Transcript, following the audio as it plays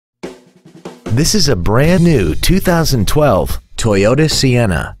This is a brand new 2012 Toyota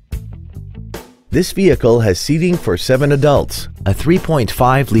Sienna. This vehicle has seating for 7 adults, a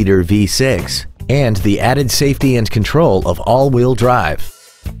 3.5-liter V6, and the added safety and control of all-wheel drive.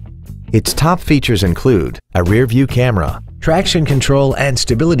 Its top features include a rear-view camera, traction control and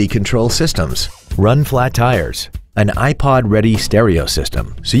stability control systems, run-flat tires, an iPod-ready stereo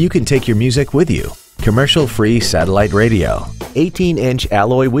system so you can take your music with you, commercial-free satellite radio, 18-inch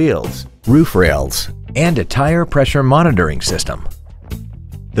alloy wheels, roof rails, and a tire pressure monitoring system.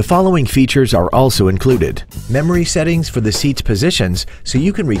 The following features are also included: memory settings for the seat's positions so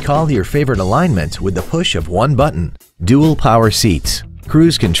you can recall your favorite alignment with the push of one button, dual power seats,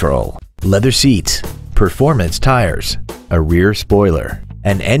 cruise control, leather seats, performance tires, a rear spoiler,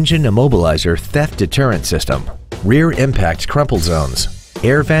 an engine immobilizer theft deterrent system, rear impact crumple zones,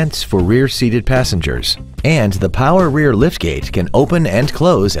 air vents for rear-seated passengers, and the power rear liftgate can open and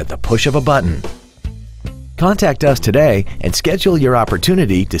close at the push of a button. Contact us today and schedule your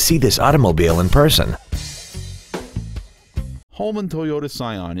opportunity to see this automobile in person. Holman Toyota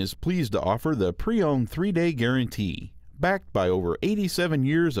Scion is pleased to offer the pre-owned 3-day guarantee. Backed by over 87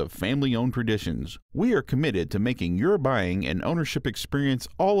 years of family-owned traditions, we are committed to making your buying and ownership experience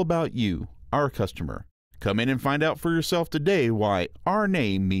all about you, our customer. Come in and find out for yourself today why our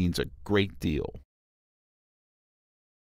name means a great deal.